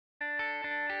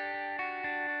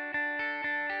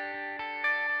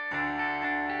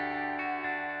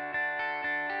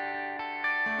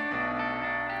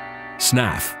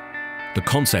SNAF, the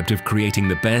concept of creating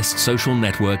the best social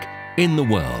network in the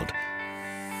world.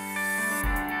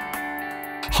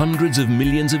 Hundreds of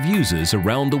millions of users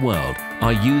around the world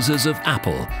are users of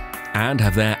Apple and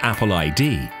have their Apple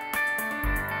ID.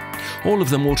 All of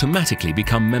them automatically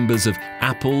become members of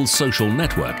Apple's social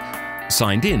network,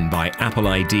 signed in by Apple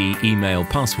ID email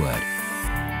password.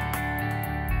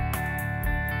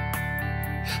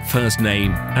 First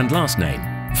name and last name,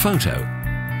 photo,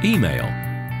 email,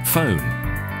 phone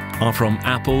are from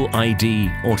Apple ID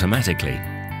automatically.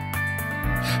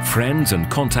 Friends and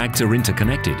contacts are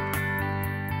interconnected.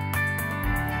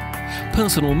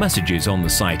 Personal messages on the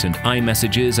site and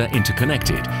iMessages are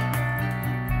interconnected.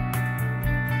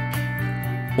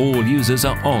 All users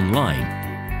are online.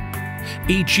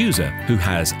 Each user who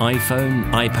has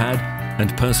iPhone, iPad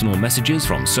and personal messages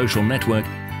from social network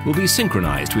will be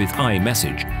synchronized with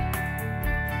iMessage.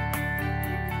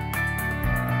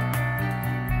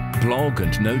 Blog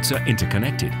and notes are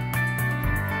interconnected.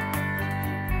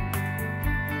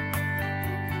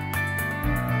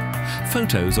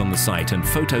 Photos on the site and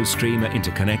photo stream are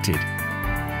interconnected.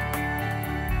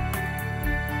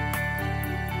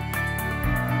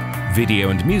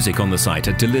 Video and music on the site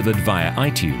are delivered via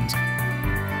iTunes.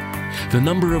 The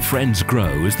number of friends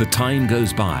grow as the time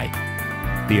goes by.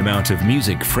 The amount of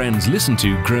music friends listen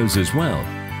to grows as well.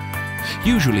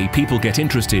 Usually people get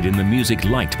interested in the music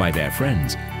liked by their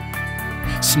friends.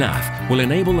 SNAF will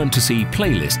enable them to see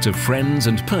playlists of friends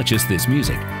and purchase this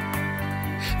music.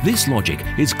 This logic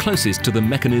is closest to the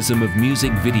mechanism of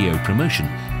music video promotion.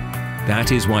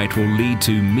 That is why it will lead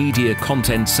to media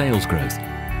content sales growth.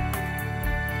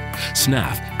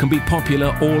 SNAF can be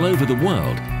popular all over the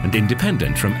world and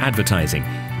independent from advertising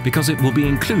because it will be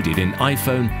included in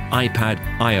iPhone, iPad,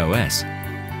 iOS.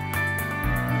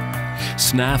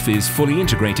 SNAF is fully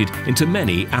integrated into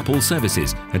many Apple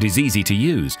services and is easy to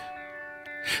use.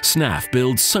 SNAF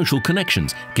builds social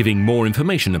connections, giving more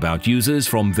information about users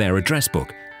from their address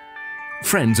book,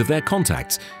 friends of their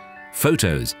contacts,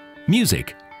 photos,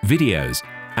 music, videos,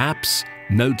 apps,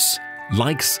 notes,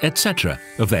 likes, etc.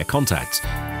 of their contacts.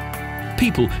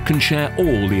 People can share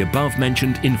all the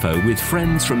above-mentioned info with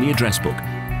friends from the address book.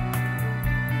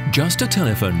 Just a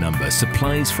telephone number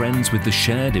supplies friends with the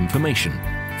shared information,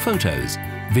 photos,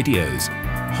 videos,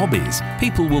 hobbies.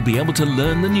 People will be able to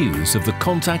learn the news of the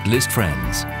contact list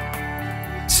friends.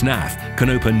 SNAF can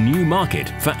open new market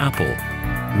for Apple,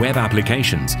 web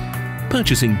applications,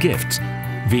 purchasing gifts,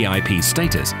 VIP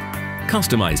status,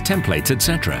 customized templates,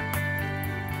 etc.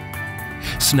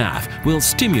 SNAF will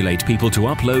stimulate people to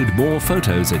upload more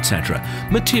photos, etc.,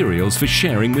 materials for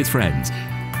sharing with friends.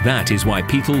 That is why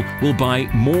people will buy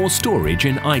more storage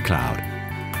in iCloud.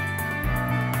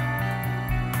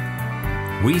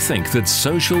 We think that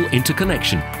social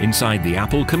interconnection inside the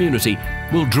Apple community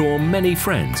will draw many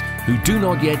friends who do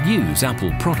not yet use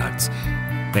Apple products.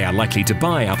 They are likely to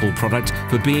buy Apple products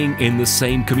for being in the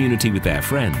same community with their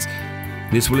friends.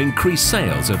 This will increase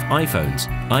sales of iPhones,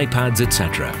 iPads,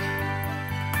 etc.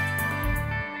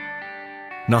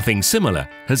 Nothing similar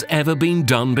has ever been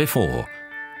done before.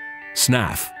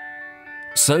 SNAF,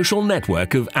 social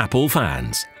network of Apple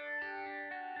fans.